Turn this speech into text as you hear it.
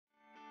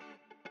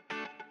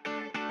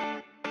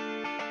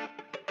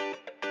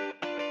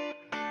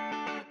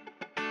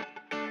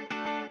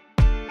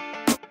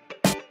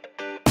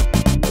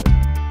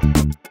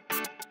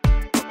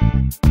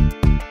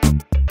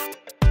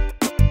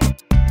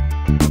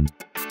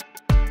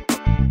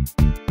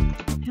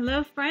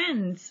Hello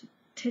friends!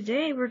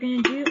 Today we're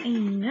going to do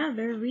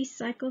another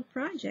recycled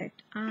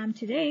project.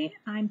 Today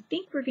I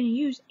think we're going to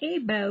use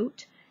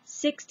about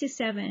 6 to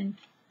 7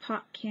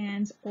 pop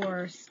cans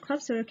or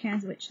club soda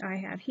cans, which I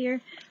have here,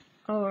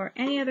 or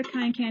any other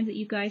kind of cans that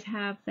you guys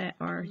have that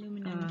are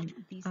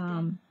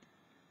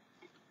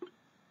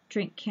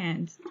drink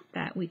cans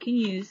that we can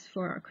use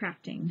for our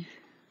crafting.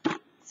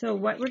 So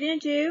what we're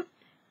going to do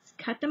is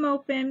cut them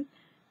open,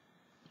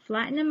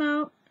 flatten them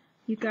out.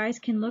 You guys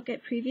can look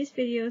at previous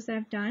videos that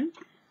I've done.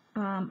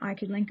 I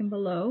could link them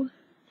below.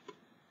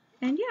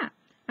 And yeah,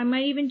 I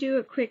might even do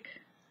a quick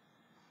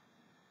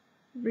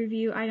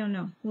review. I don't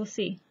know. We'll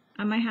see.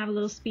 I might have a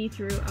little speed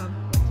through of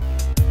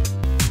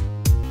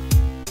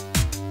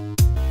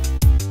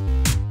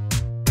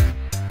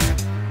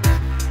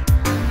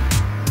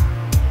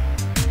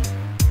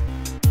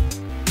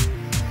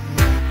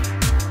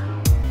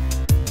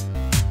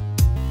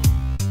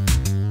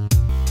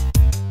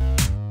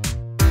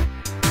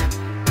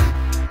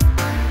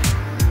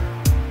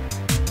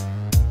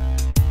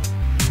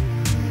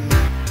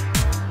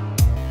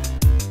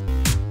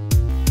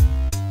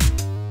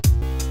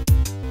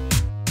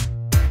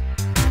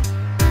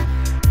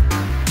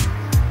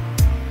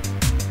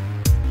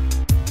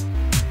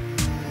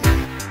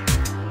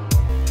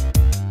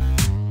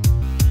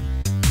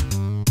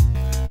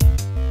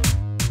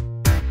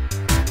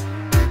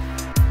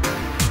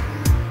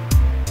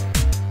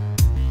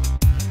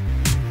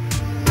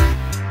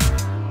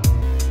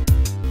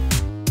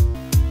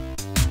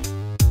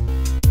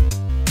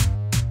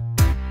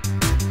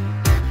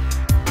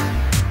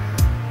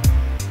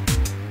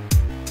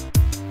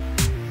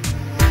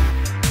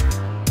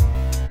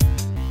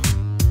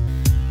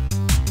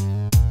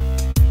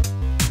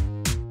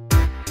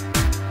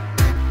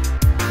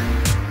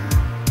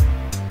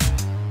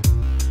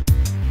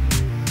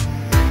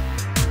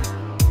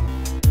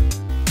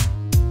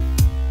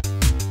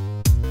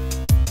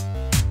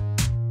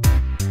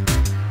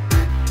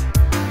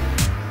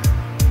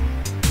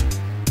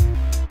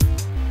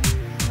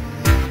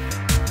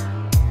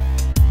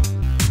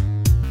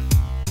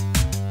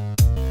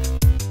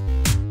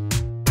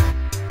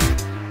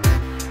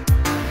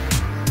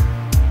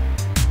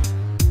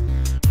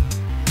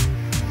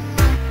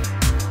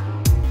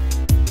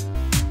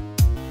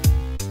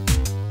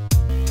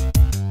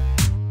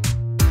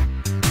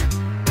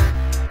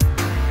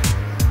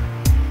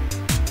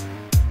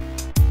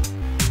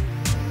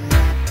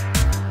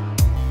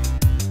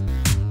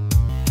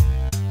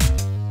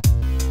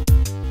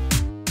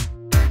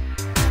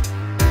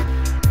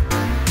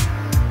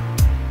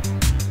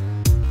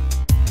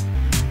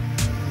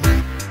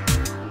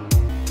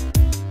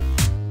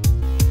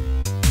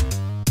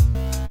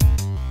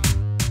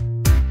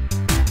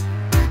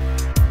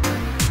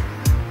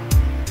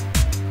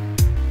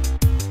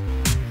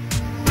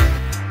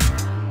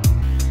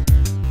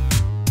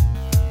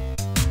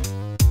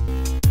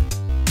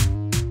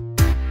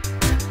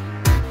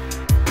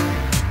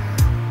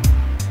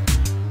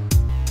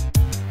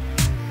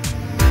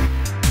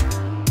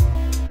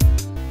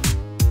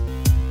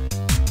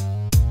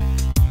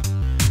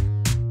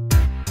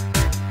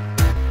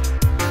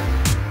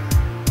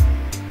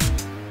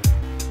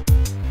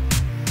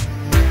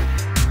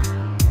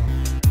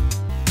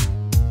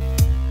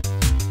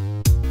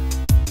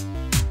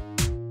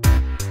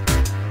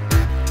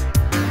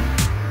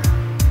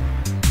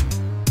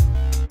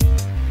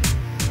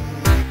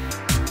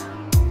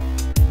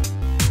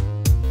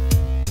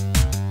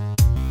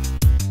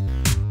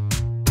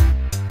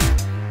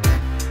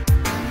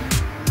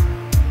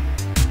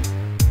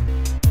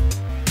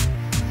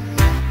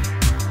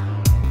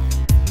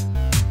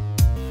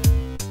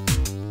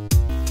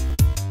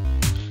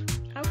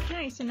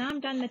So now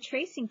I'm done the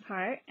tracing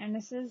part, and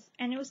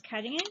it was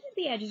cutting it.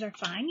 The edges are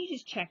fine. You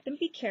just check them.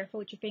 Be careful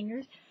with your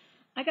fingers.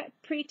 I got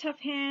pretty tough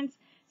hands.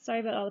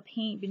 Sorry about all the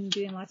paint. Been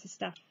doing lots of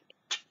stuff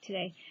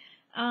today.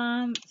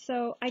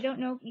 So I don't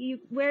know. You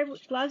wear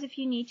gloves if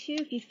you need to.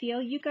 If you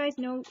feel, you guys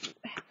know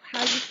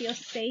how you feel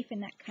safe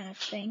and that kind of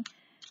thing.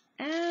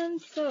 And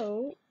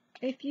so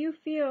if you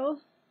feel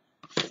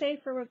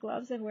safer with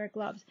gloves, then wear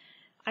gloves.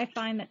 I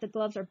find that the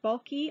gloves are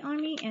bulky on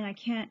me and I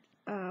can't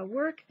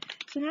work.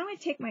 So now I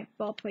take my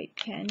ballpoint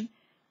pen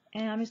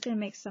and I'm just going to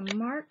make some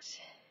marks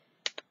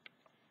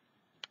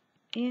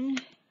in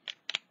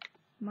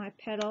my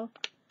petal.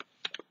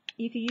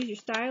 You could use your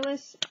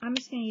stylus. I'm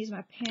just going to use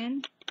my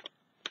pen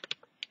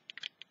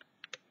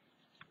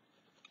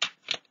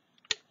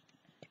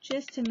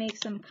just to make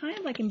some kind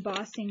of like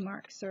embossing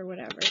marks or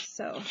whatever.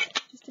 So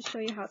just to show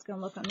you how it's going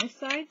to look on this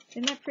side.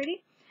 Isn't that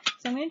pretty?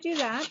 So I'm going to do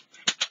that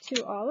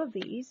to all of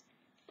these,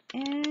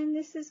 and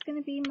this is going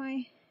to be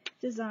my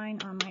design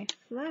on my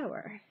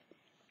flower.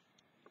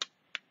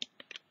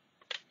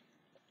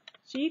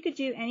 So you could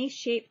do any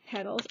shaped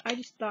petals. I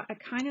just thought I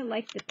kind of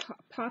like the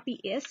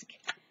poppy-esque,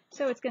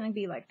 so it's going to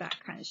be like that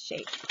kind of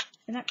shape.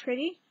 Isn't that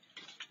pretty?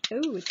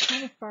 Oh, it's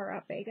kind of far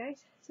up, eh guys?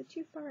 Is it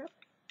too far up?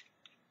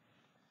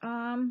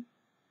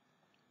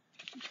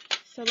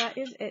 So that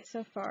is it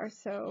so far.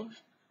 So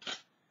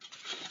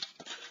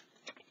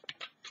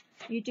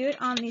You do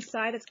it on the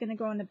side that's going to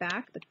go in the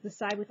back, the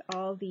side with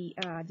all the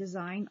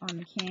design on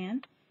the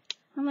can.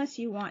 Unless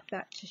you want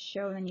that to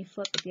show, then you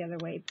flip it the other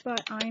way.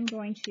 But I'm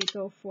going to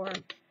go for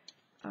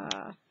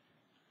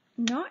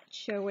not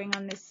showing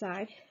on this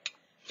side.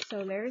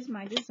 So there's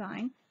my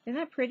design. Isn't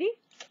that pretty?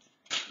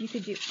 You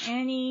could do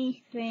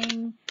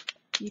anything.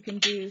 You can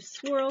do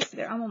swirls.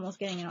 There, I'm almost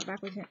getting it out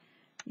backwards here.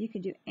 You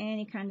can do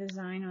any kind of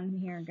design on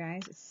here,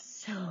 guys.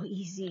 It's so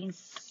easy and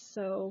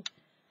so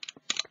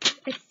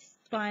it's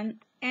fun.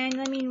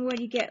 And I mean, what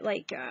do you get?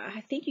 Like,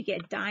 I think you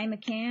get a dime a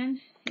can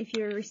if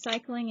you're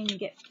recycling and you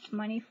get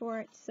money for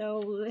it.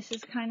 So this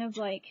is kind of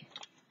like,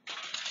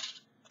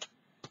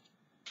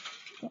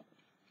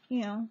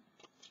 you know,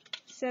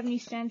 70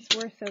 cents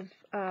worth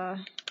of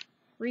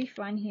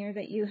refund here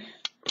that you're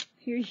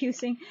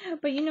using.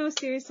 But you know,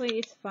 seriously,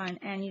 it's fun,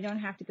 and you don't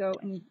have to go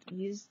and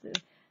use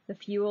the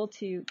fuel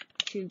to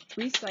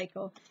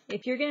recycle.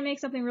 If you're going to make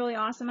something really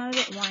awesome out of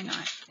it, why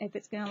not? If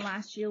it's going to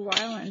last you a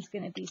while and it's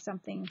going to be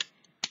something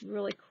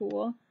really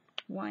cool,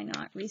 why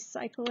not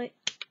recycle it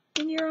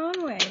in your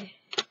own way?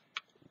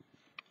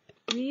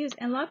 Reuse.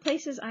 And a lot of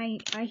places, I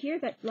hear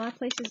that a lot of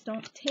places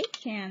don't take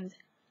cans,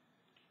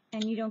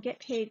 and you don't get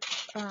paid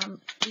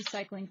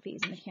recycling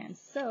fees in the cans.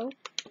 So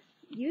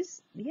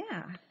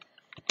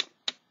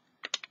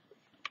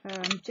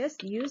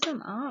just use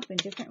them up in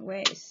different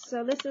ways.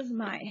 So this is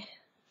my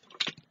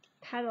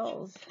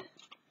petals.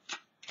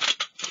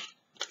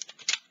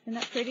 Isn't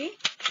that pretty?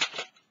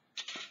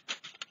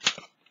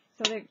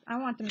 So I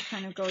want them to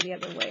kind of go the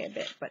other way a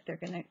bit, but they're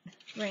gonna,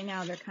 right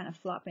now they're kind of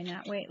flopping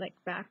that way, like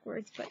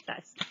backwards, but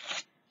that's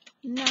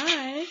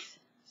nice.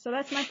 So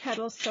that's my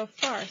petals so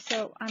far.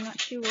 So I'm not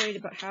too worried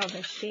about how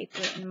they're shaped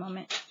right in a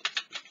moment.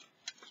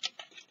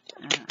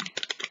 Because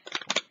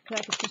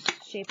I could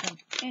just shape them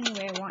any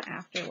way I want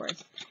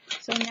afterwards.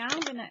 So now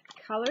I'm gonna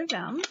color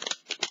them,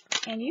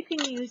 and you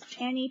can use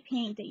any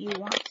paint that you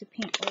want to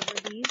paint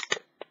over these.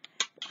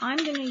 I'm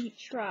gonna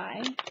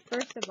try,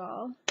 first of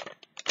all,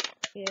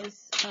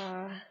 is,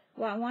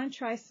 well, I want to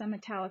try some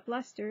metallic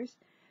lusters.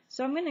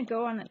 So I'm going to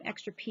go on an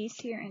extra piece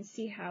here and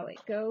see how it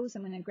goes.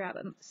 I'm going to grab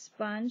a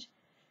sponge,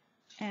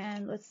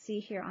 and let's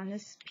see here on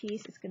this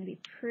piece, it's going to be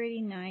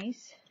pretty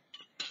nice.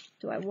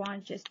 Do I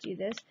want to just do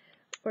this,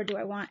 or do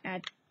I want to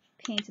add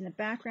paint in the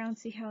background?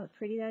 See how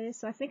pretty that is?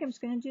 So I think I'm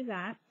just going to do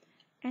that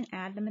and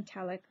add the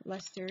metallic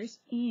lusters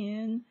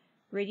in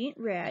Radiant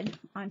Red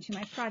onto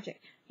my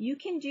project. You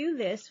can do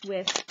this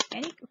with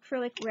any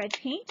acrylic red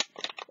paint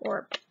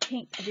or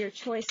paint of your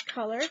choice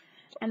color,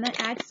 and then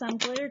add some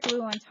glitter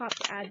glue on top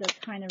to add the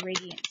kind of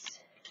radiance,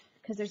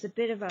 because there's a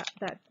bit of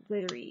that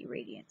glittery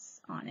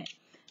radiance on it,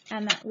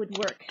 and that would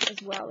work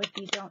as well if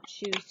you don't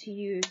choose to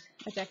use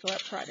a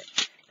DecoArts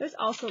product. There's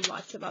also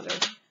lots of other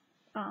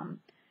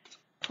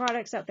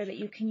products out there that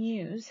you can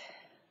use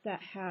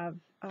that have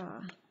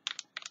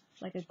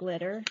like a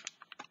glitter.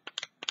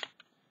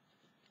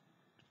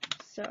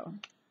 So,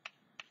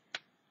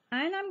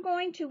 and what I'm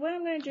going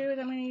to do is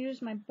I'm going to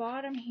use my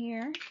bottom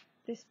here,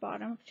 this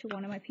bottom, to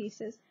one of my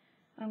pieces.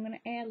 I'm going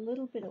to add a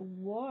little bit of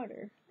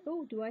water.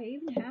 Oh, do I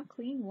even have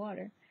clean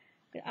water?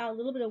 I'm going to add a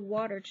little bit of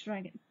water to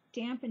try to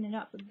dampen it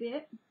up a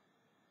bit.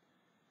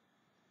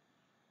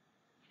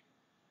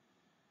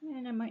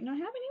 And I might not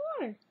have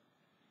any water.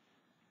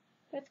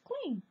 That's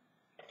clean.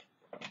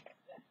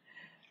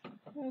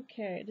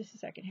 Okay, just a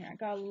second here. I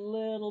got a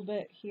little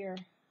bit here.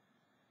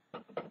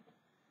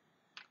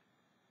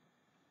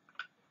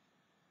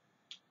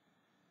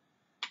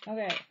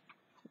 Okay,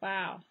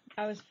 wow,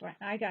 that was fun.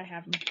 I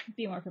gotta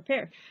be more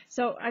prepared.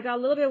 So I got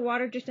a little bit of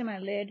water just in my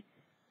lid,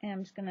 and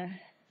I'm just gonna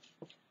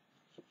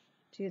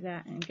do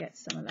that and get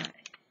some of that.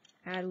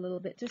 Add a little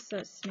bit just so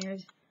it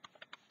smears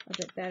a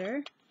bit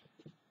better.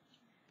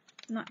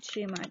 Not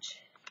too much.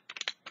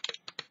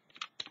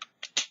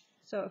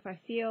 So if I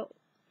feel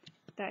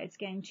that it's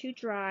getting too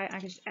dry, I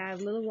can just add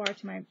a little water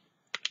to my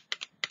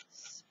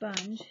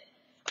sponge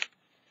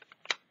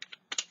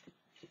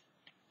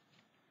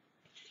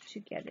to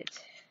get it.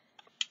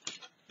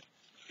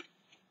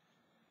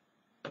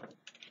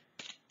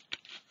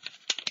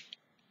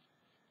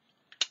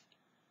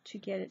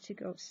 To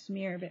go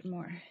smear a bit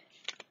more,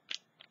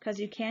 because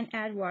you can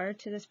add water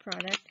to this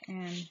product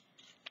and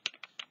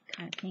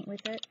kind of paint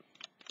with it,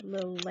 a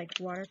little like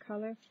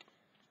watercolor.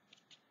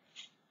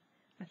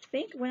 I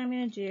think what I'm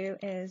going to do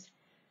is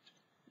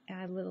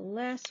add a little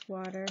less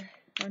water,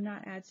 or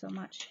not add so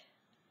much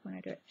when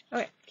I do it.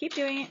 Okay, keep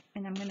doing it,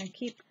 and I'm going to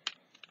keep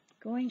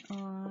going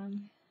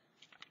on.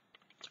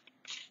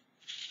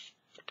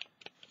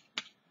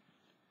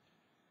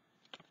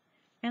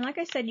 And like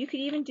I said, you could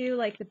even do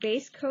like the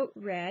base coat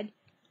red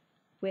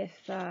with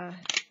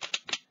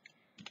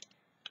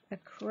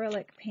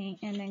acrylic paint,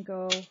 and then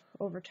go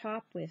over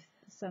top with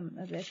some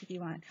of this if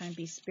you want to kind of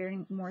be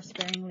more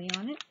sparingly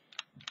on it.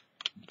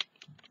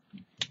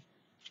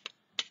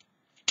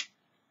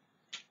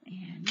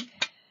 And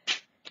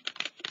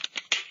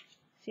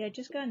see, I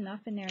just got enough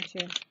in there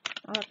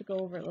I'll have to go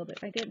over it a little bit.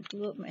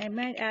 I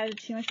might have added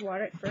too much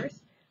water at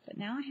first, but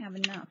now I have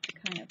enough to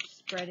kind of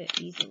spread it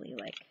easily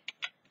like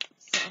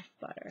soft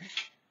butter.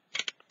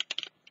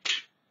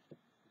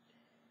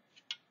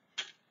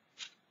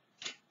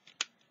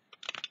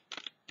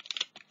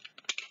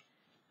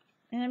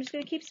 And I'm just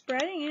going to keep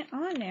spreading it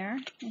on there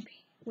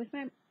with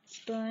my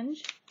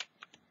sponge.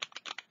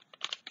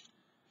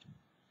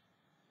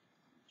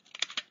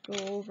 Go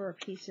over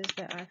pieces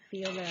that I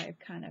feel that I've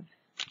kind of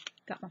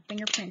got my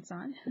fingerprints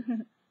on.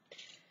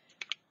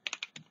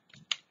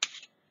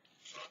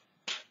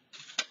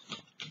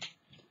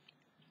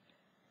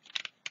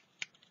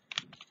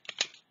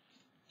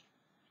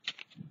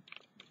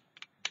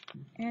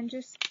 And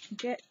just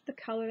get the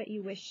color that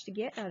you wish to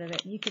get out of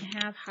it. You can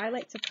have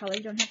highlights of color.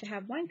 You don't have to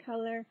have one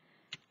color,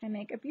 and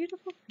make a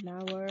beautiful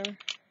flower.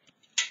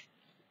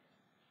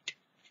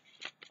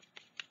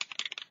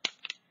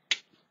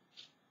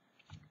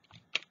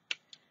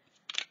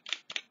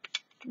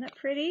 Isn't that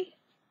pretty?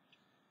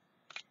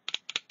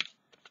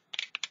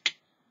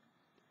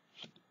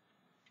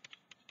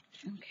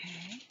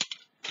 Okay.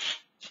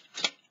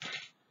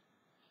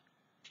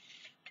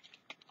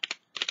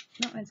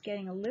 That one's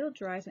getting a little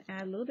dry, so I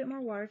add a little bit more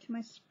water to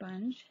my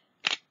sponge.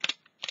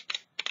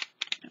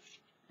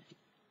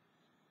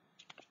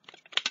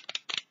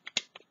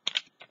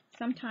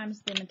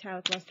 Sometimes the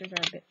metallic lusters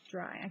are a bit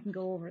dry. I can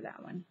go over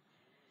that one.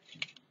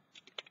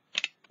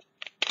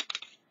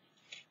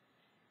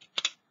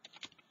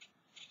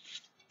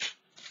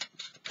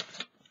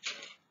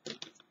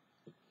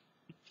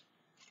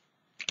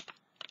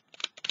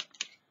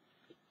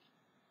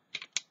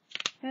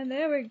 And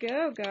there we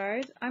go,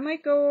 guys. I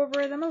might go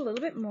over them a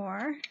little bit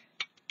more.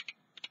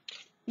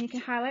 You can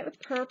highlight with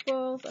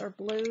purples or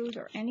blues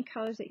or any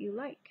colors that you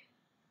like.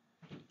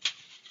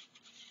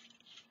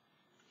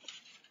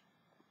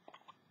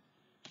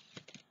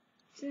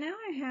 So now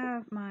I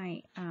have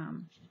my,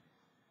 I'm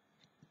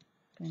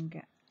going to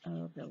get a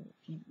little bit of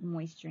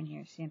moisture in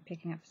here. See, I'm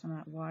picking up some of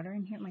that water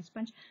in here with my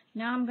sponge.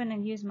 Now I'm going to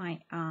use my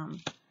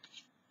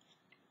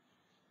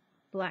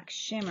black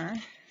shimmer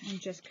and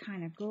just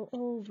kind of go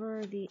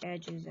over the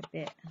edges a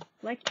bit,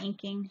 like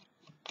inking.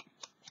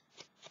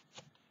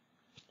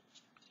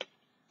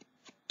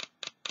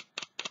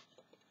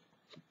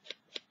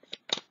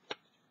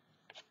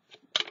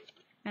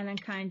 And then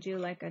kind of do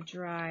like a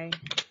dry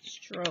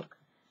stroke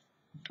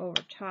over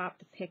top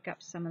to pick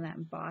up some of that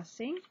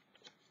embossing.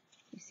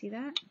 You see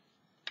that?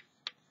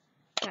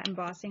 That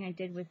embossing I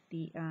did with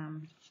the,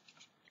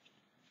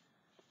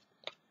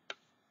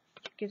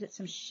 gives it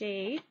some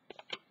shade.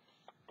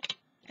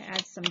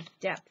 Add some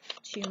depth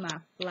to my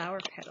flower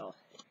petal.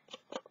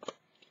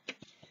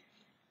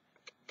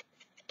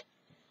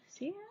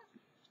 See that?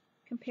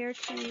 Compared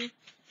to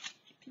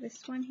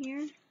this one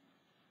here,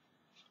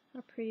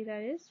 how pretty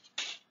that is.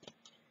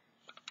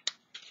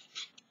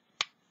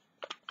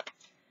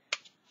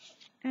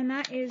 And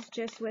that is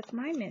just with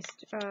my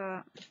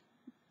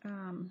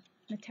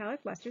metallic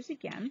lusters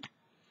again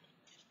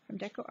from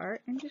DecoArts,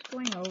 and just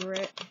going over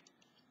it.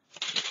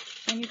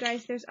 And you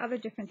guys, there's other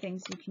different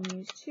things you can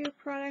use too,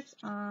 products.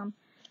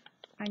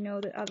 I know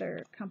that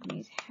other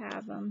companies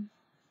have them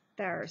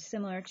that are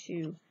similar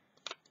to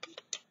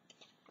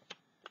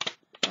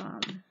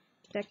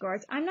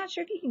DecoArts. I'm not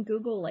sure if you can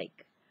Google,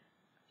 like,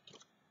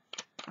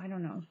 I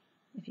don't know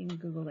if you can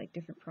Google like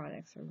different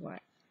products or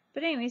what.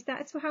 But anyways,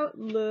 that's how it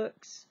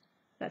looks.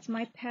 That's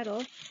my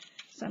petal.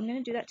 So I'm going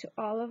to do that to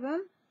all of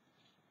them.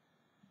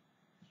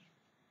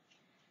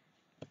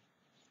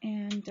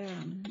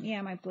 And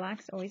yeah, my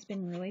black's always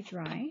been really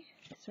dry,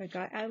 so I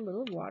got to add a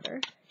little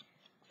water.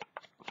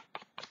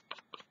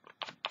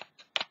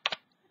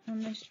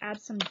 I'm going to just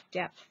add some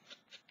depth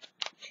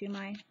to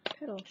my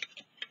petal.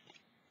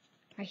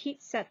 I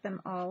heat set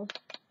them all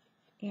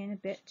in a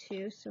bit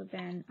too, so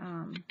then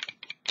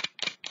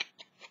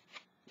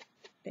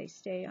they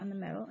stay on the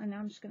metal. And now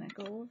I'm just going to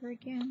go over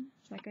again,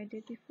 like I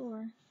did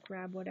before.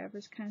 Grab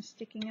whatever's kind of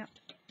sticking up,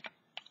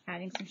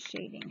 adding some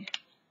shading.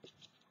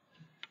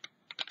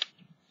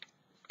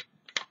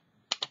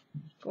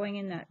 Going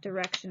in that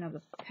direction of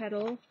the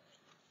petal,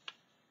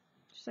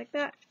 just like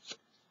that.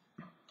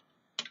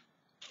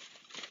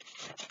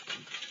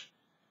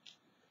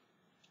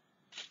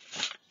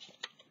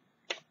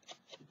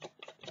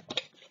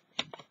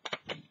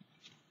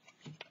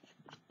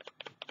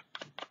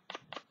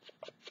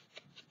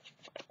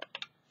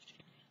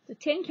 The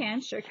tin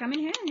cans sure come in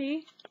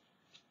handy.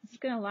 This is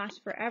going to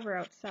last forever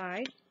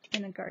outside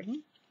in the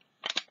garden.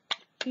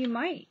 You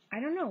might,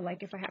 I don't know,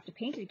 like if I have to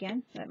paint it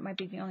again, that might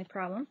be the only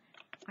problem.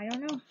 I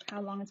don't know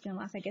how long it's going to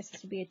last. I guess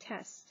this will be a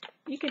test.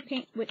 You can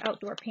paint with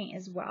outdoor paint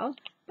as well,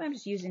 but I'm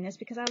just using this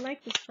because I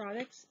like this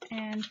product,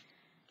 and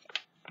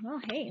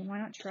well, hey, why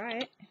not try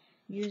it?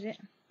 Use it,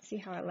 see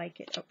how I like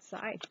it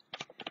outside.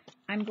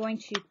 I'm going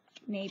to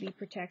maybe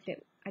protect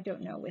it, I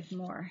don't know, with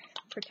more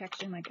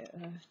protection like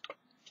a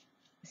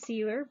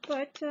sealer,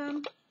 but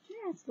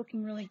yeah, it's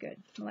looking really good.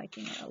 I'm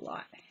liking it a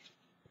lot.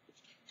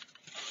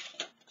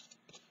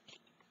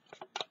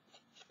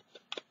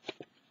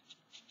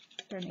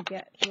 Starting to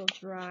get a little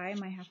dry. I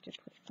might have to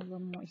put a little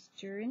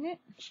moisture in it.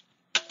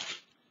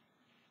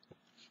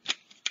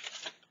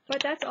 But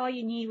that's all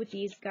you need with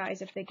these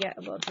guys. If they get a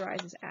little dry,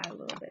 just add a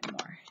little bit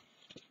more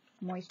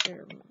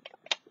moisture.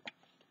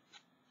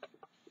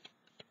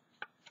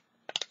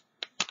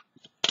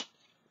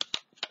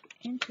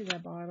 Into the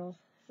bottle,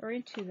 or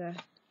into the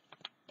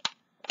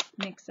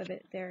mix of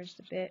it there just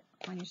a bit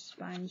on your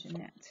sponge, and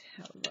that's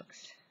how it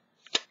looks.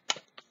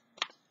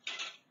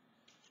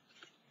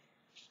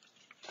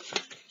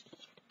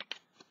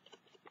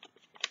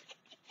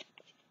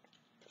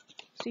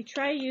 So you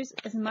try to use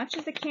as much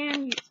as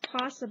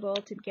possible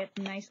to get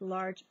the nice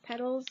large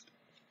petals.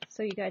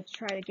 So you got to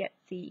try to get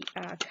the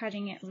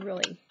cutting it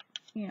really,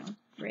 you know,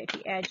 right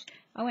at the edge.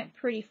 I went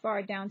pretty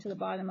far down to the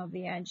bottom of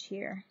the edge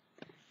here,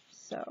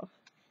 so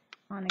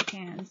on the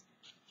cans,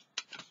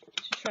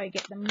 to try to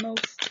get the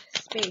most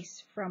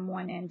space from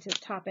one end to the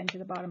top end to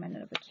the bottom end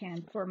of the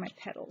can for my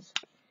petals.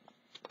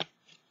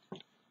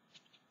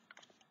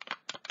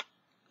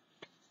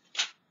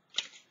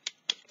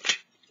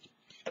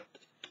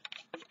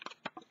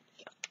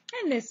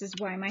 And this is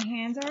why my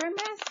hands are a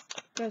mess,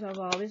 because of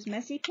all this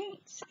messy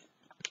paint.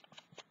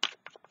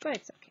 But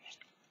it's okay.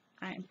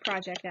 I'm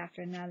project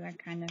after another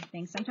kind of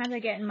thing. Sometimes I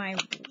get in my,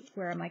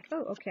 where I'm like,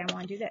 oh, okay, I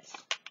want to do this.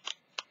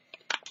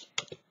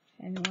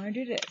 And I want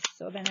to do this.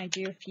 So then I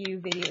do a few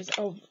videos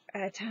over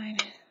at a time,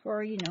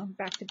 or, you know,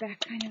 back to back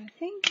kind of a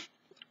thing.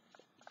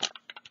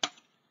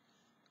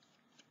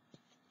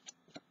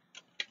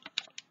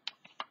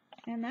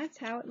 And that's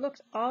how it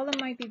looks. All of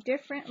them might be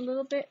different a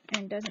little bit,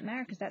 and it doesn't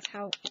matter because that's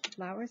how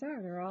flowers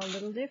are. They're all a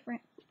little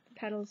different.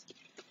 Petals.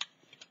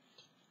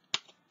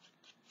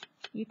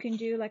 You can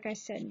do, like I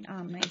said,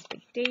 nice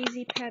big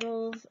daisy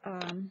petals.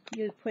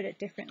 You put it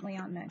differently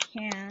on the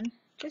can.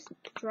 Just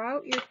draw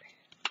out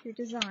your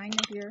design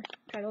of your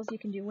petals. You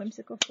can do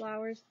whimsical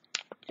flowers,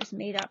 just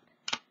made up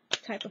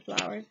type of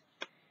flowers.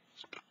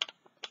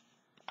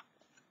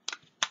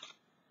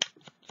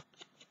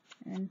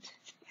 And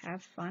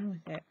have fun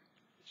with it.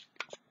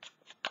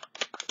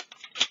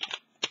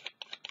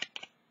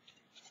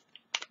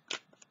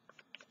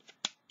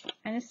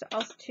 And this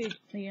also too,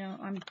 you know,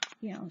 I'm,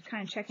 you know,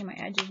 kind of checking my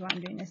edges while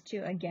I'm doing this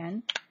too.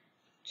 Again,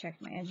 check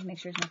my edges, make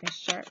sure there's nothing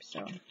sharp,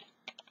 so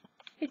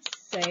it's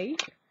safe.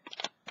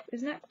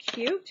 Isn't that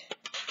cute?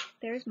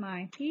 There's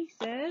my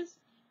pieces.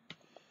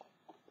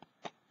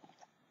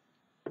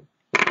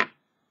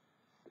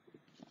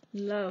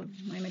 Love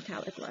my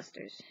metallic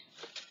lusters.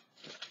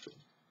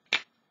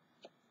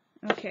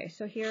 Okay,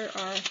 so here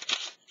are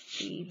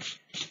the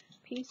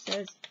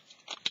pieces,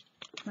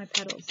 my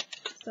petals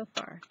so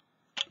far.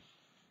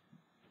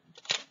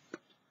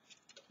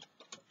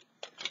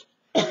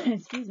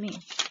 Excuse me.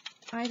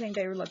 I think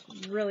they look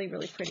really,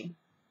 really pretty.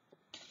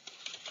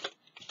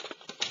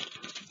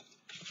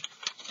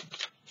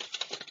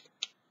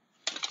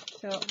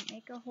 So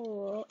make a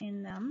hole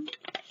in them.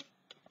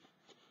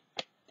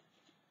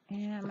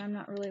 And I'm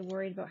not really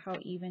worried about how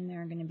even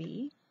they're going to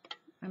be.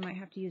 I might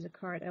have to use a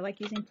card. I like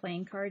using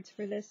playing cards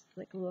for this,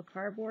 like a little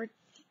cardboard.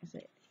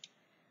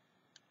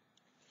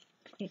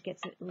 It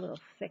gets it a little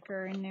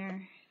thicker in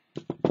there.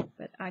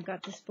 But I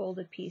got this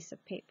folded piece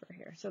of paper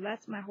here. So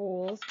that's my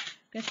holes.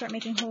 I'm going to start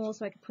making holes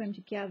so I can put them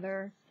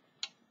together.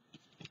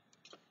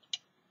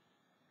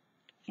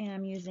 And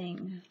I'm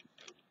using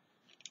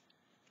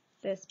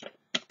this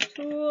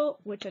tool,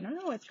 which I don't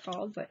know what it's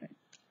called, but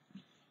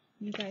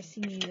you guys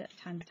see me use it a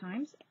ton of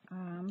times.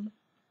 You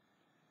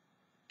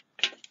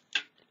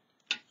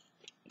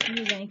can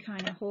use any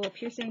kind of hole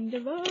piercing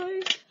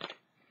device.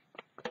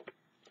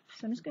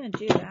 So I'm just going to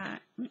do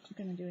that. I'm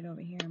going to do it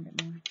over here a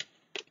bit more.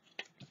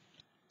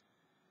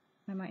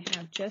 I might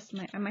have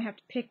I might have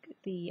to pick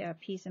the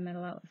piece of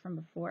metal out from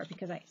before,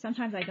 because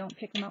sometimes I don't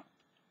pick them up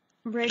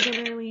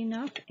regularly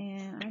enough,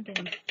 and I get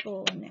them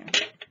full in there.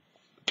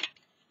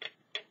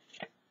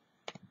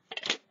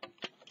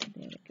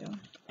 There we go.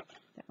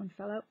 That one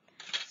fell out.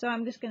 So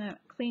I'm just going to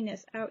clean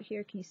this out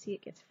here. Can you see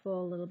it gets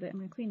full a little bit? I'm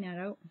going to clean that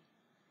out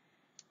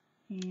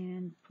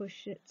and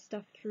push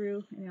stuff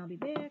through, and I'll be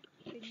back.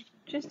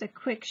 Just a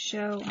quick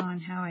show on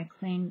how I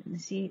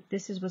cleaned. See,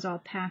 this was all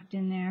packed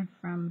in there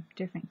from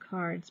different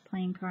cards,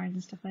 playing cards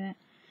and stuff like that.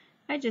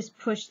 I just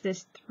pushed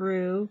this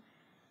through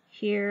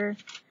here,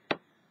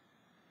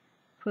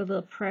 put a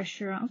little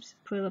pressure,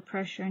 put a little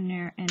pressure in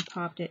there, and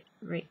popped it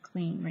right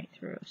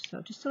through.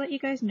 So just to let you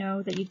guys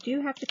know that you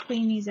do have to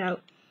clean these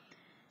out,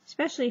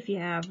 especially if you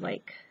have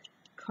like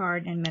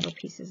card and metal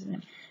pieces in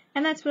them.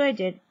 And that's what I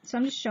did. So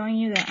I'm just showing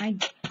you that I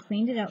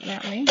cleaned it out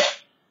that way.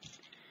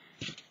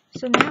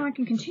 So now I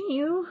can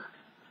continue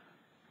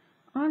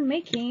on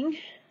making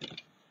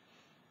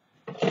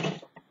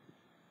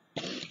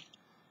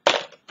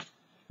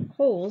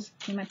holes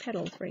in my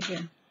petals right here.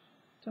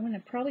 So I'm going to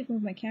probably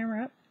move my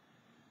camera up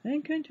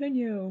and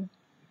continue.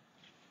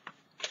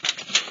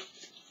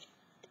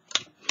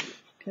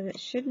 Because it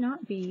should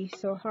not be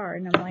so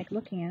hard. And I'm like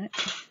looking at it.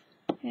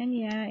 And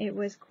yeah, it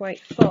was quite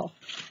full.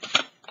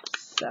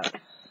 So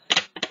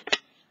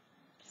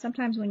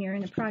sometimes when you're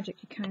in a project,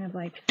 you kind of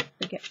like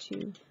forget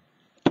to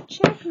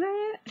check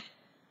that.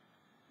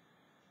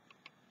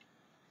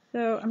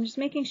 So I'm just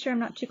making sure I'm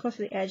not too close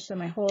to the edge so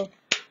my hole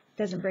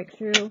doesn't break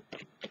through.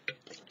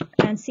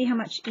 And see how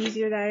much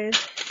easier that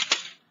is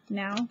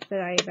now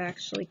that I've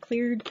actually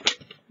cleared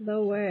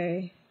the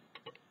way.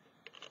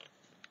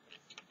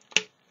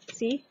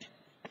 See?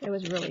 It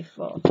was really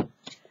full.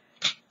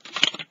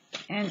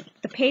 And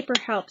the paper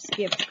helps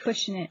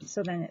cushion it,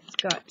 so then it's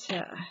got,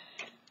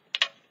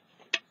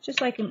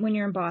 just like when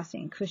you're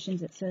embossing,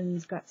 cushions it so then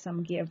it's got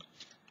some give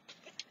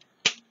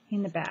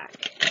in the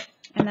back.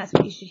 And that's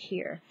what you should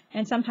hear.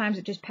 And sometimes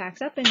it just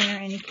packs up in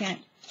there and you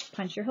can't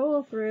punch your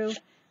hole through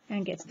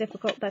and it gets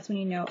difficult. That's when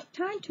you know,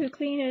 time to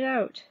clean it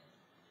out.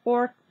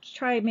 Or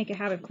try to make a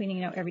habit of cleaning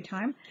it out every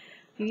time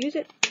you use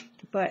it.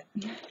 But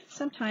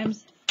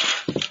sometimes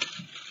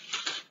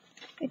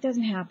it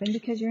doesn't happen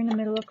because you're in the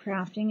middle of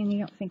crafting and you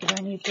don't think about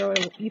it and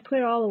you put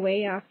it all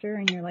away after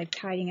and you're like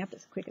tidying up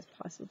as quick as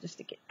possible just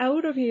to get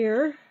out of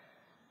here,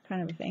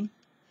 kind of a thing.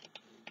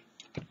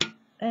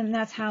 And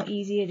that's how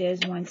easy it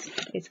is once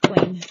it's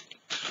clean.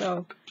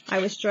 So I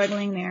was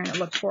struggling there and it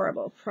looked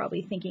horrible,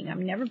 probably thinking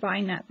I'm never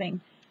buying that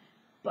thing,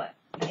 but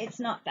it's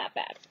not that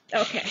bad.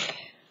 Okay,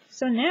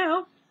 so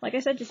now, like I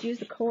said, just use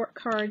the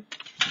card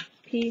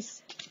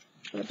piece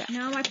for the back.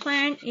 Now my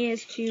plan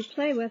is to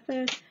play with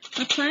it.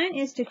 My plan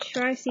is to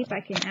try see if I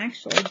can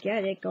actually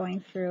get it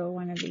going through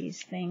one of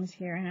these things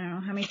here. And I don't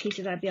know how many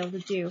pieces I'd be able to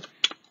do.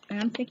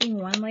 And I'm thinking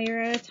one layer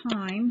at a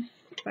time.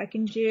 If I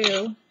can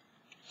do,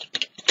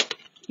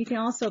 you can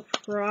also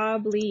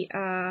probably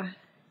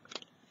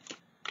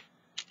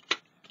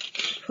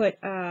put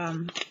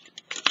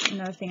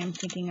another thing I'm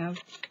thinking of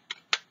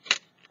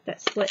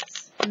that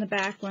splits in the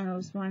back, one of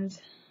those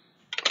ones.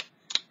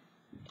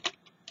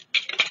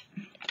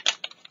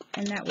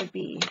 And that would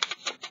be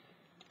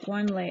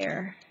one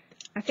layer.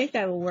 I think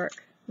that will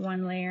work.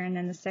 One layer, and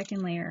then the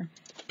second layer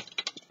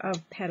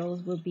of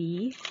petals will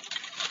be,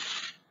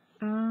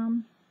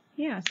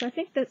 yeah, so I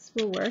think this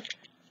will work.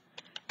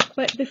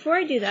 But before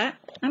I do that,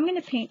 I'm going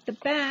to paint the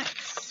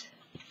backs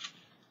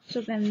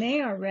so then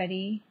they are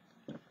ready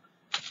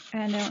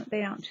and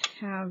they don't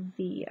have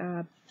the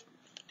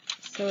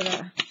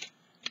soda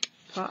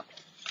pop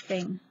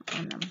thing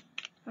on them.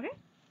 Okay?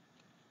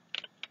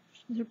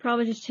 This will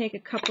probably just take a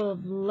couple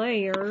of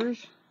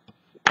layers.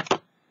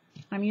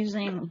 I'm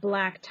using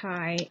black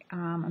tie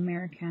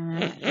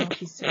Americana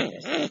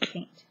multi-surface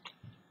paint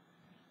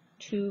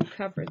to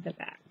cover the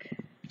back.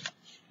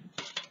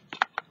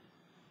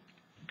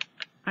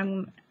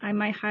 I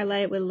might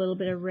highlight it with a little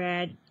bit of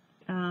red.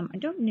 I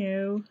don't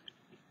know.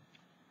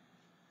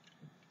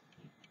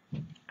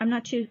 I'm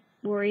not too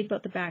worried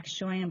about the back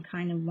showing. I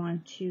kind of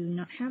want to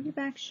not have the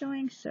back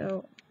showing,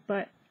 so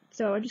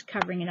I'm just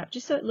covering it up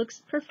just so it looks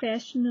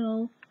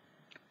professional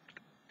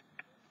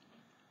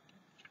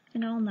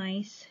and all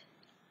nice.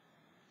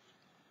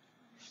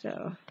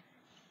 So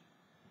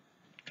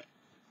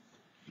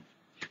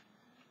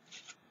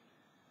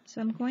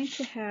I'm going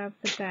to have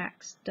the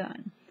backs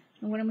done.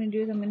 And what I'm going to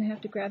do is I'm going to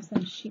have to grab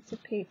some sheets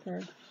of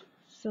paper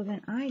so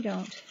then I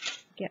don't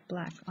get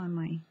black on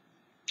my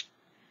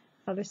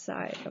other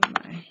side of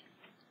my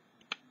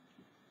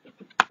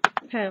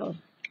petal.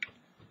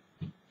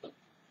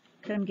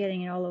 Because I'm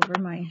getting it all over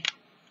my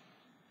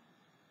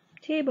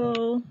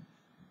table.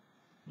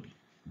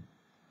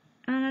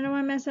 And I don't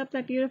want to mess up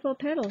that beautiful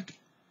petal.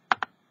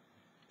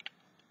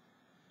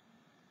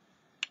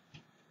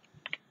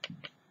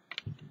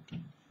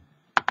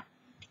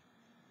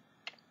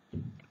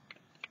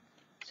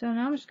 So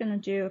now I'm just going to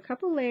do a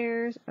couple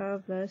layers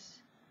of this.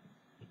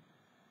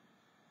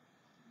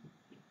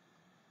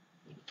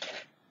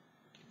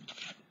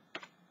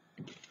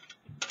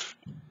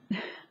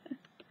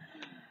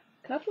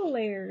 Couple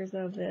layers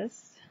of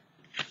this.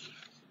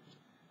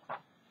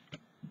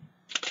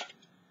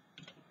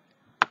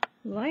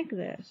 Like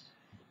this.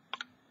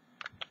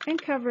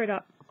 And cover it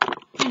up.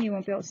 And you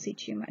won't be able to see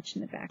too much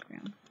in the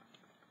background.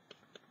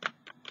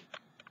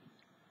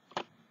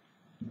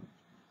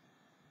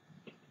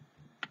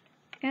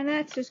 And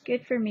that's just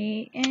good for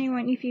me.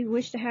 Anyone, if you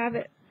wish to have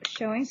it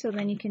showing, so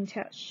then you can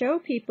show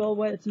people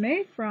what it's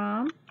made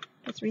from,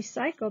 it's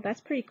recycled,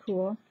 that's pretty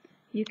cool.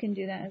 You can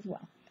do that as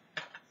well.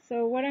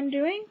 So what I'm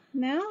doing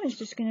now is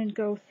just going to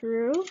go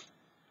through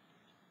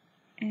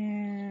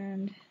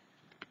and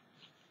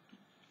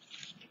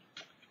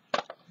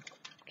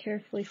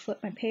carefully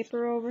flip my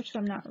paper over so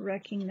I'm not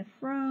wrecking the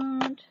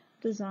front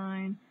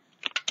design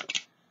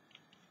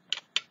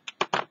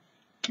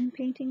and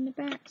painting the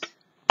backs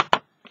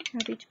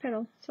of each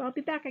petal. So I'll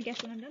be back, I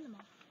guess, when I'm done them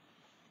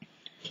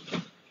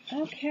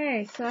all.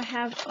 Okay, so I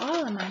have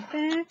all of my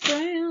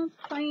background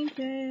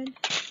painted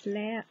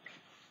black.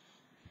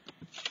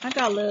 I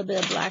got a little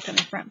bit of black on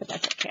the front, but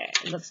that's okay.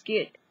 It looks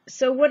good.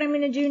 So what I'm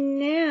going to do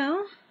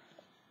now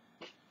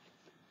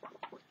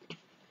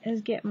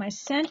is get my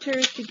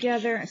centers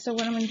together. So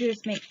what I'm going to do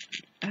is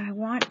I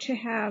want to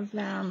have,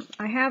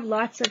 I have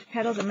lots of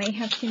petals. I may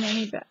have too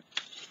many, but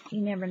you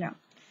never know.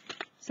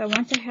 So I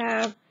want to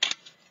have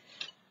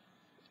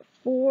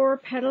 4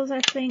 petals, I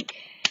think,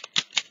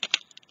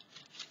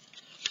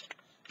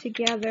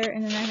 together,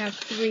 and then I have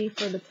 3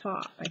 for the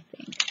top, I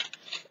think,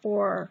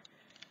 or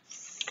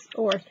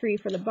 3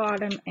 for the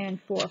bottom and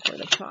 4 for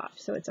the top.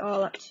 So it's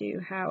all up to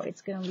how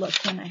it's going to look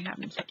when I have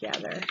them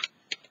together.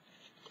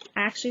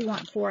 I actually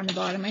want 4 on the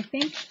bottom, I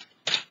think.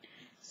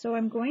 So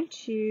I'm going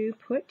to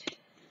put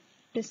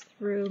this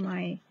through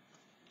my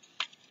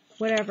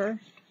whatever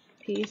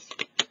piece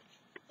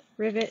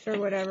rivet or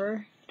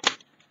whatever,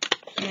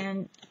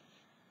 and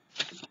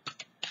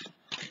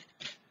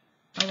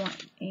I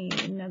want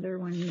another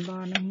one in the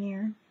bottom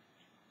here.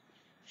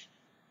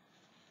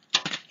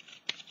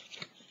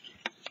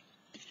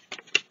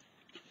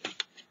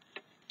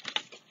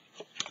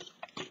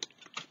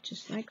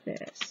 Just like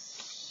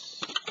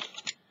this.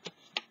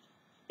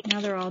 Now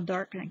they're all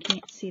dark and I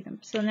can't see them.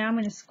 So now I'm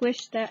going to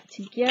squish that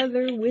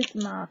together with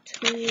my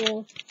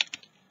tool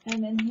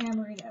and then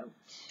hammer it out.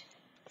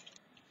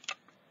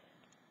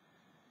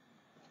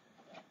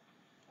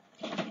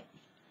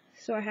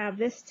 So I have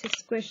this to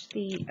squish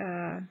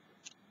the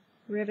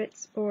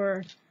rivets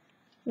or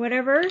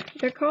whatever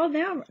they're called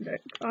now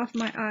off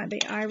my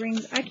the eye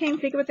rings. I can't even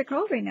think of what they're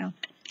called right now.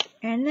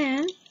 And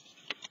then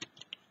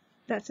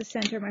that's the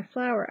center of my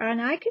flower.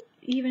 And I could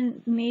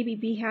even maybe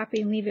be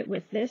happy and leave it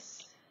with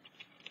this,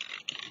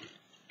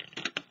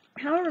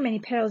 however many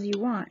petals you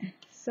want.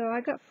 So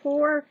I got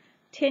 4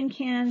 tin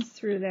cans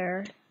through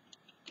there,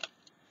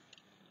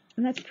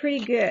 and that's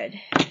pretty good.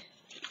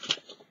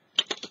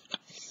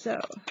 So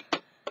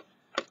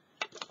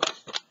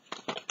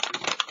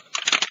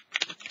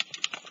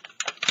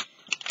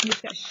I'm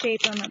just going to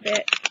shape them a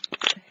bit.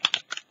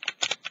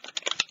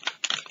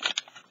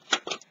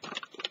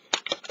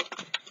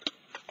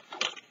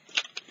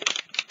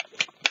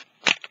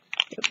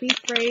 Don't be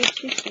afraid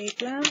to shape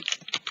them.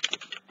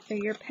 They're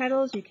your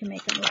petals. You can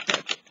make them look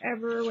like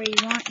whatever way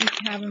you want. You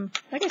can have them,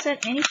 like I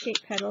said, any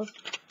shaped petals.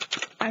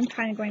 I'm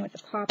kind of going with the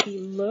poppy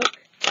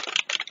look.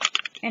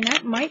 And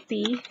that might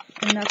be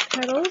enough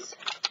petals,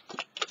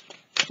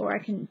 or I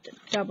can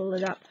double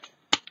it up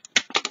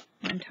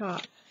on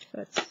top. So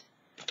that's,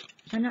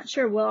 I'm not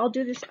sure. Well, I'll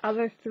do this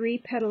other 3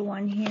 petal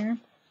one here.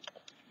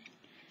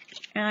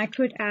 And I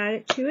could add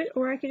it to it,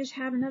 or I could just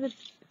have another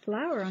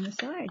flower on the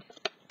side.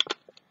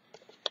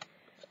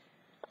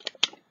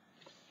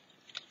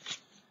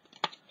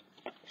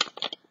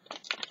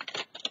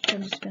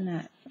 I'm just going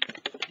to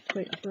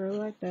put it through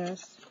like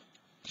this.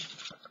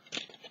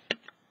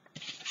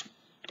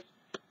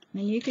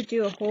 And you could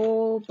do a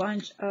whole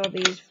bunch of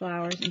these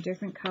flowers in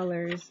different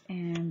colors,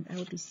 and that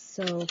would be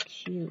so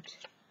cute.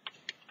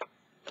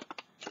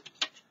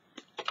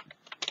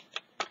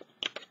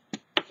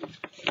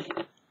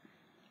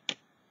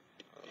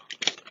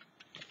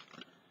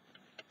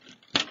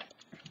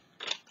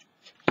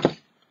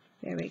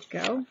 There we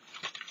go.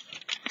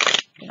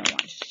 I don't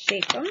want to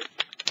shape them.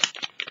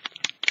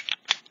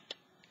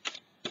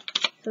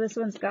 So this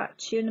one's got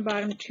 2 in the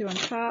bottom, 2 on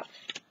top.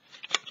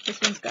 This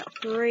one's got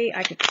 3.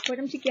 I could put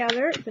them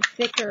together, the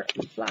thicker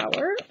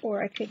flower,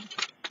 or I could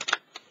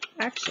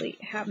actually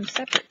have them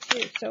separate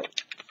too. So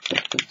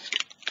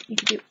you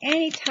could do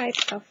any type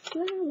of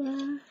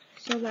flower.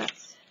 So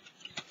that's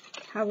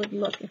how it would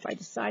look if I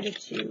decided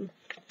to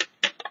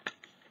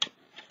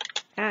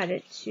add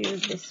it to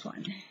this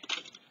one.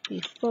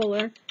 Be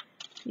fuller.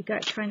 You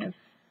got kind of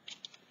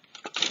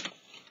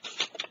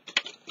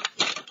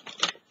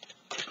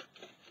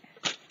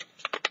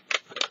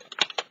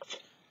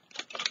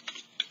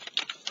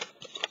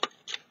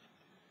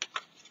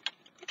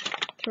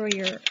throw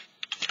your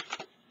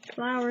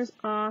flowers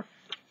off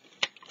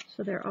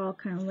so they're all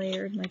kind of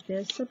layered like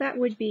this. So that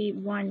would be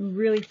one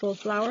really full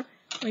flower,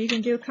 or you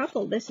can do a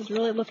couple. This is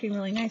really looking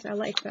really nice. I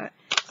like that.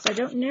 So I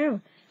don't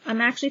know.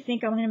 I'm actually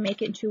think I'm going to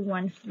make it into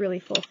one really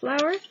full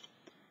flower.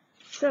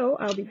 So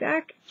I'll be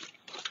back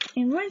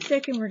in 1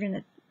 second. We're going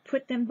to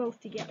put them both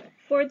together.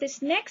 For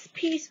this next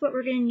piece, what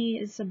we're going to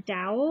need is some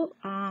dowel.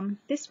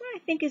 This one I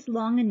think is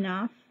long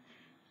enough.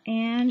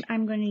 And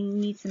I'm going to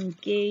need some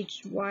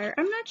gauge wire.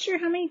 I'm not sure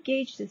how many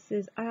gauge this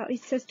is.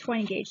 It says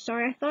 20 gauge.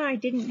 Sorry, I thought I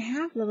didn't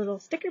have the little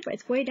sticker, but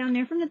it's way down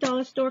there from the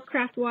dollar store,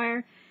 craft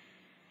wire.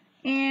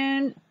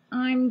 And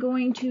I'm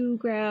going to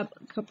grab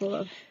a couple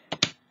of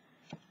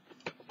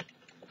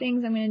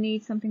things. I'm going to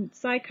need something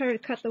side cutter to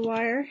cut the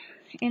wire.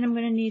 And I'm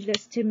going to need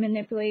this to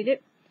manipulate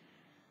it.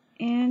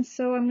 And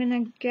so I'm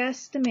going to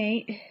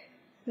guesstimate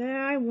that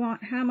I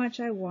want how much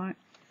I want.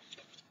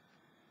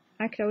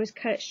 I could always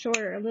cut it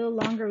shorter. A little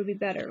longer would be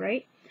better,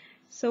 right?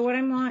 So what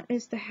I want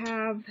is to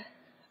have a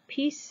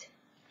piece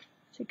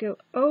to go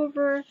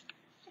over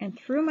and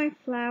through my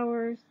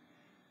flowers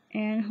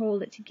and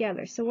hold it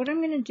together. So what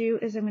I'm going to do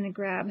is I'm going to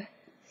grab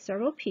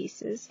several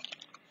pieces.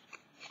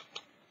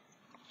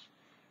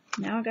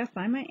 Now I've got to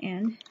find my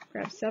end.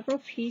 Grab several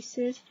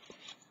pieces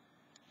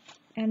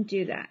and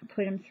do that.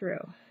 Put them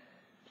through.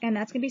 And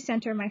that's going to be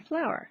center of my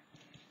flower,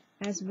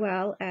 as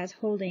well as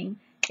holding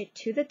it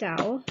to the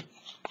dowel,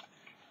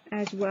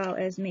 as well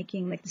as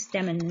making like the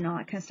stem and all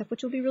that kind of stuff,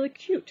 which will be really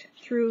cute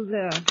through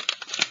the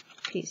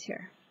piece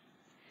here.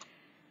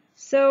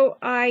 So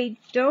I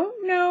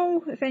don't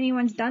know if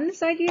anyone's done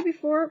this idea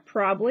before,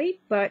 probably,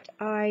 but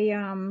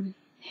I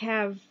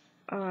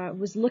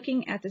was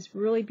looking at this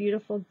really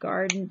beautiful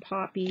garden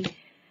poppy,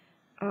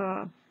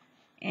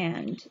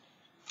 and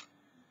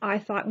I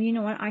thought, well, you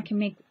know what, I can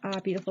make a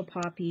beautiful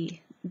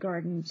poppy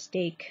garden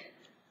stake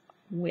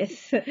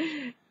with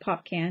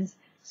pop cans.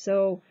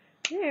 So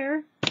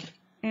there.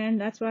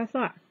 And that's what I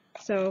thought.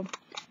 So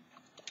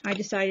I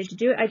decided to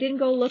do it. I didn't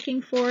go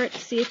looking for it to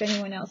see if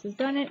anyone else has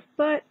done it,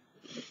 but,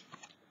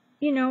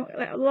 you know,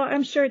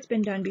 I'm sure it's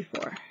been done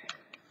before.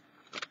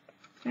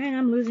 And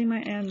I'm losing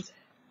my ends.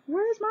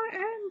 Where's my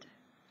end?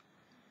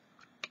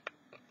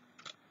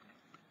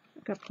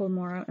 I've got to pull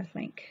more out, I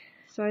think.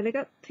 So I think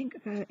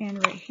I've got an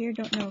end right here.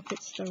 Don't know if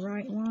it's the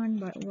right one,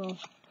 but we'll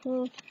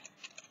pull a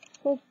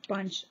whole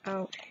bunch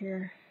out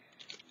here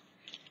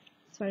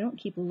so I don't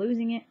keep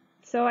losing it.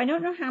 So I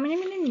don't know how many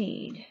I'm going to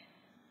need,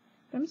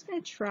 but I'm just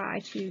going to try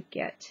to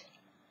get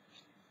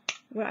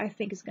what I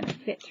think is going to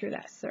fit through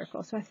that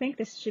circle. So I think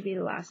this should be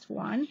the last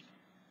one. You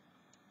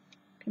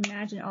can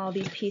imagine all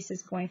these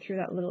pieces going through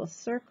that little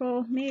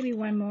circle. Maybe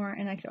one more,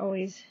 and I could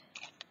always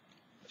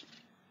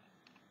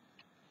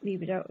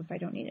leave it out if I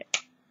don't need it.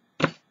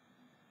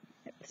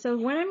 So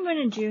what I'm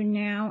going to do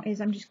now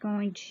is I'm just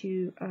going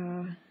to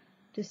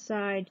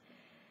decide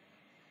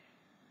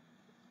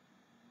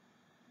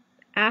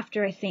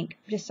after I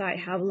decide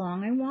how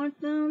long I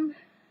want them,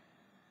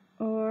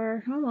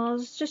 or oh well,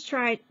 let's just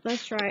try it.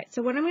 Let's try it.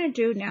 So what I'm going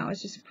to do now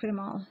is just put them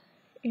all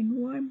in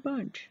one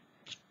bunch.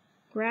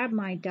 Grab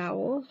my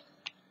dowel,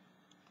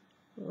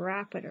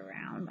 wrap it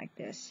around like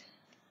this.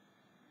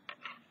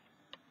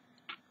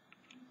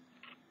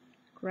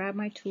 Grab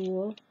my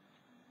tool,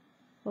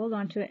 hold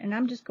on to it, and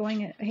I'm just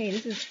going at, hey,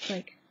 this is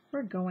like,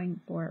 we're going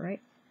for it, right?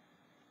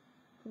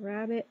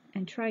 Grab it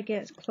and try to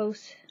get as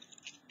close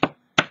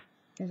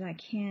as I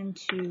can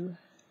to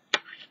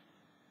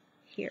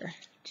here,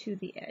 to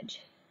the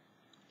edge.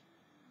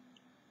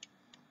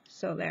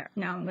 So there.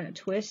 Now I'm going to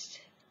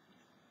twist.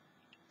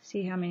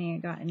 See how many I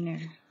got in there.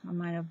 I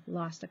might have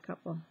lost a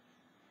couple.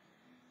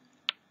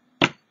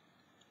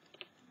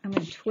 I'm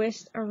going to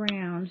twist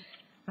around.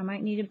 I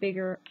might need a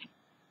bigger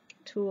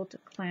tool to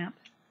clamp.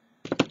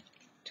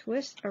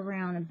 Twist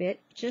around a bit,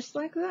 just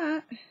like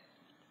that.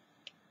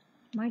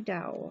 My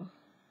dowel.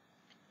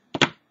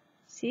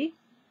 See?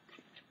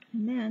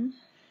 And then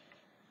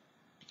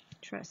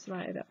try to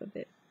slide it up a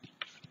bit.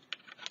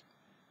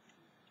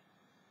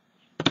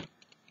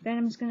 Then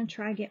I'm just going to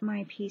try to get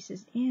my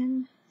pieces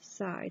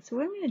inside. So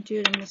what I'm going to do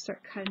is I'm going to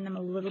start cutting them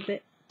a little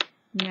bit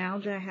now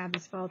that I have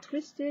this all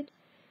twisted.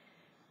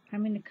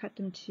 I'm going to cut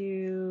them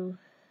to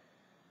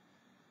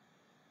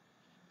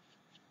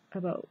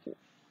about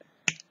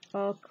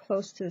all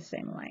close to the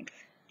same length.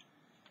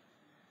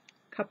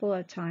 Couple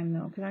at a time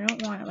though, because I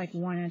don't want it like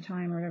one at a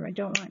time or whatever. I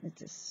don't want it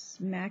to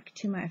smack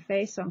to my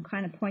face, so I'm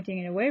kind of pointing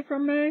it away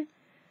from me.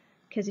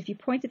 Because if you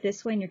point it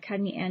this way and you're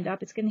cutting the end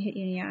up, it's going to hit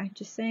you in the eye.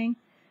 Just saying,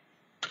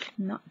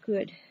 not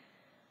good.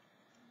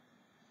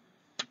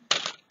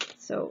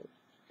 So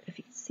if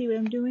you can see what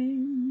I'm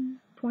doing,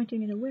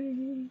 pointing it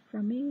away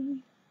from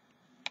me.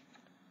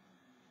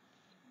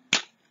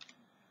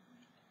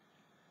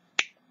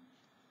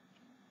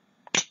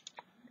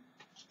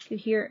 You could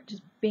hear it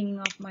just banging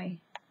off my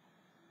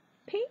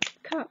paint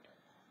cup.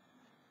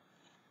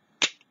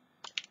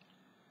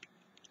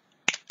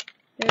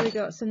 There we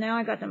go. So now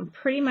I got them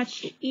pretty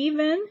much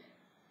even,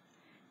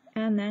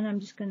 and then I'm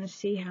just going to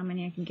see how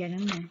many I can get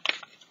in there.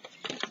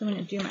 So I'm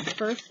going to do my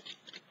first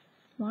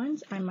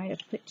ones. I might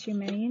have put too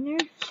many in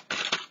there.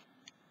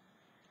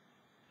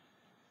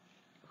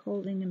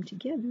 Holding them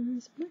together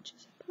as much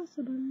as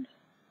possible.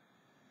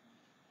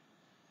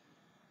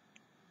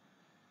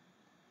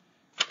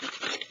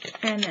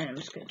 And then I'm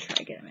just going to try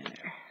to get them in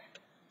there.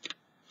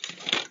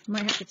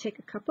 Might have to take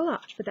a couple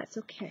off, but that's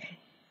okay.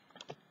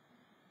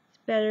 It's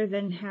better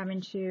than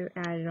having to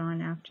add it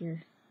on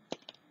after.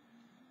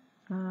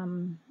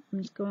 I'm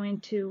just going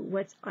to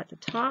what's at the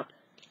top,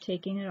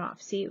 taking it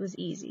off. See, it was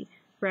easy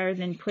rather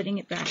than putting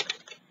it back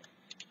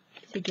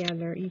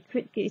together.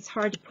 It's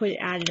hard to put it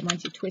added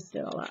once you twist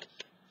it all up.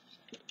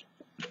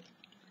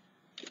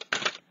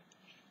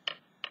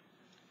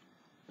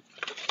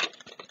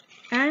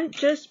 And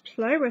just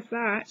play with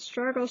that.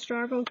 Struggle,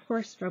 struggle. Of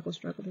course, struggle,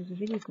 struggle. There's a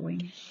video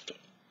going.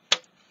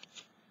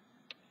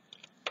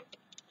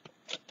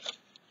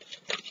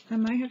 I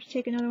might have to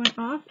take another one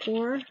off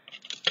or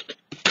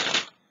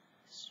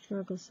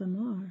struggle some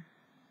more.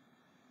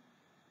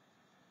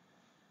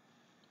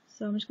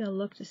 So I'm just going to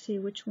look to see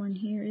which one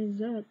here is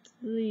at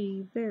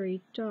the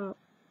very top.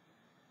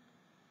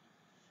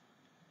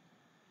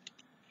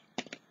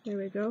 There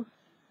we go.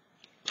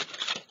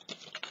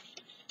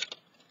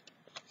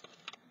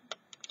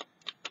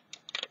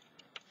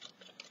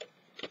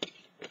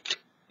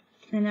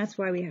 And that's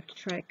why we have to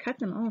try to cut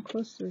them all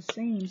close to the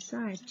same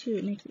size too.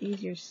 It makes it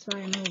easier to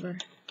slide them over.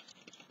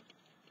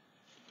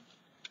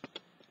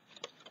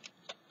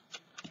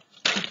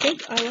 I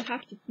think I will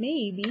have to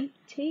maybe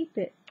tape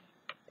it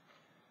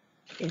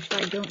if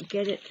I don't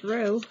get it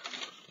through.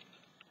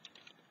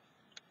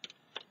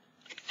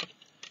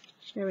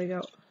 There we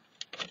go.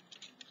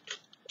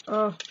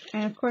 Oh,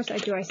 and of course I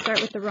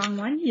start with the wrong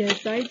one?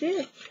 Yes, I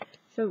did.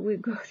 So we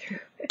go through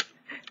it.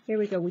 Here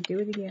we go. We do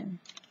it again.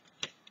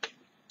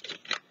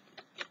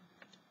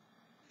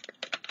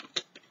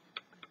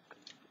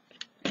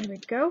 There we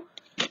go.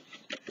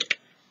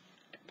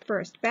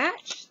 First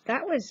batch.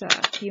 That was a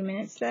few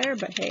minutes there,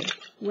 but hey,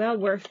 well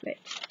worth it.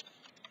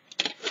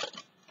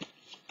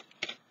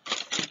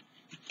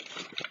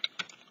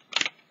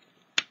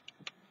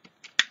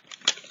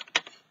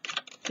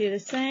 Do the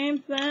same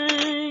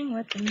thing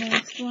with the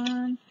next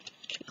one.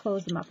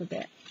 Close them up a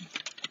bit.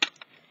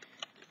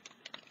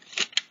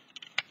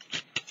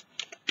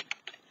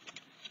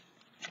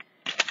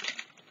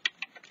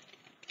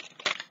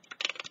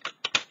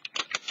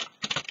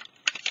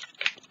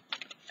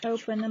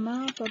 Open them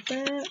up a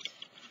bit.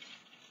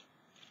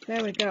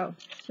 There we go.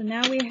 So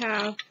now we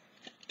have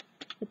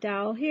the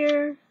dowel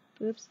here.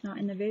 Oops, not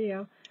in the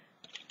video.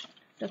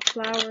 The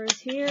flowers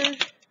here.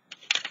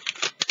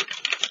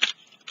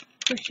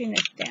 Pushing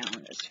this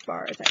down as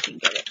far as I can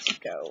get it to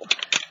go.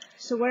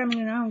 So what I'm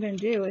going to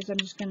do is I'm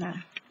just going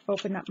to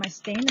open up my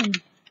stamen.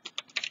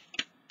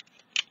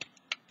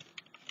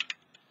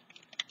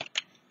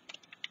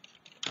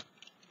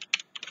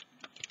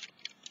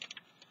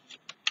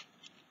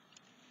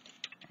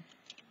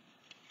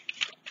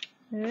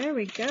 There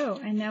we go.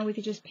 And now we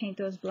could just paint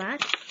those black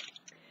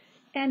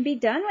and be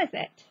done with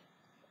it.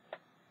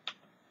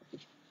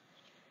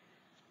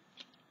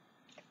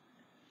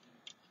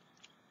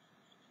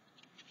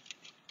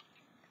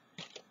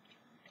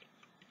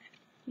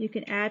 You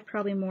can add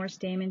probably more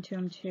stamen to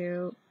them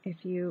too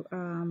if you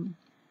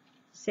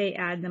say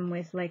add them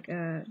with like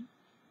a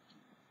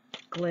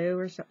glue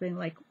or something,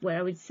 like what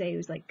I would say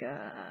was like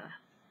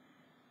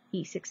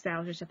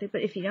E6000 or something.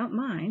 But if you don't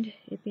mind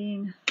it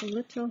being a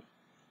little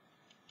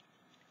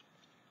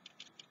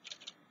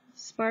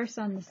sparse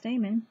on the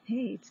stamen,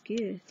 hey, it's good,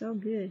 it's all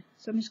good.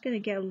 So I'm just going to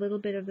get a little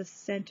bit of the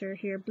center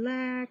here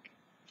black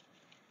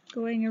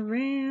going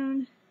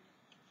around,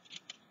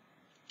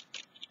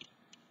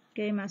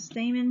 getting my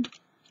stamen.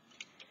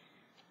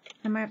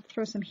 I might have to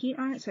throw some heat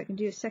on it so I can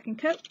do a second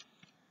coat.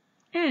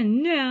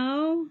 And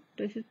now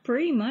this is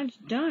pretty much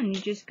done. You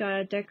just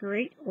gotta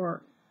decorate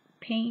or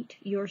paint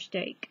your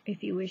stake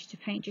if you wish to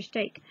paint your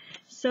stake.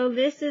 So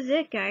this is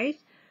it, guys.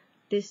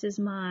 This is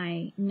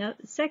my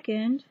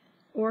second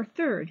or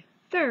third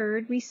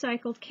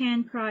recycled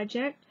can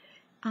project.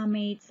 I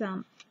made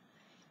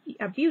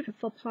a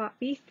beautiful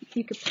poppy.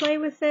 You could play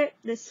with it.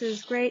 This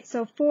is great.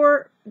 So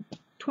 4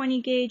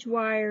 20 gauge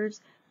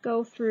wires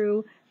go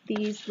through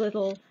these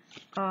little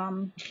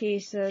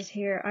pieces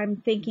here. I'm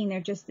thinking they're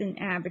just an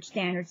average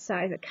standard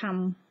size that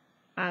come,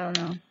 I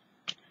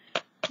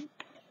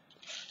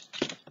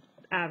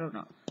don't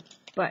know,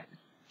 but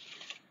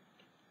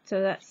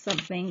so that's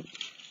something.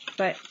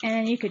 But and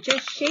then you could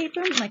just shape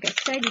them, like I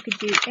said, you could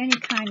do any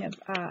kind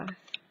of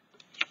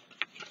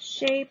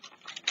shape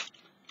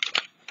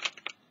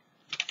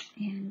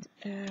and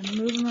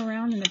move them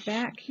around in the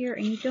back here.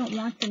 And you don't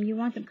want them, you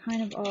want them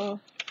kind of all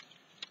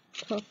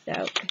puffed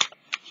out.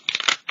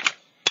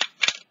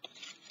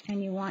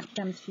 And you want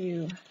them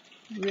to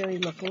really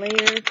look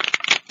layered.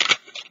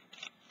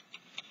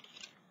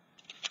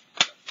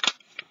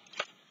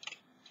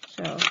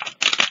 So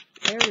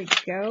there we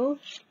go.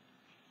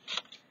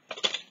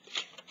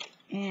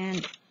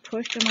 And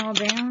push them all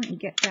down and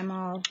get them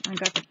all, I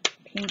got the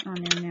paint on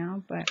them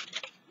now, but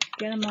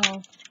get them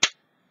all,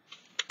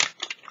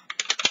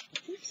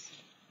 oops,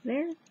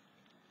 there.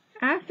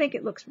 I think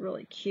it looks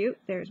really cute.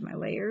 There's my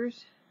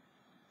layers.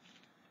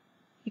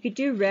 You could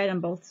do red on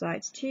both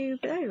sides too,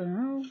 but I don't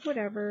know,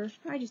 whatever.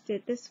 I just did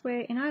it this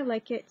way and I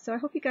like it. So I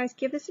hope you guys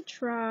give this a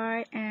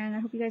try and I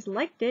hope you guys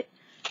liked it.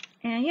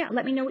 And yeah,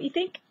 let me know what you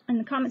think in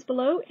the comments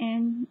below.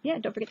 And yeah,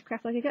 don't forget to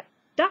craft like a gut.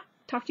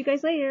 Talk to you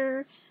guys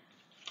later.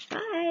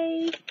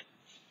 Bye.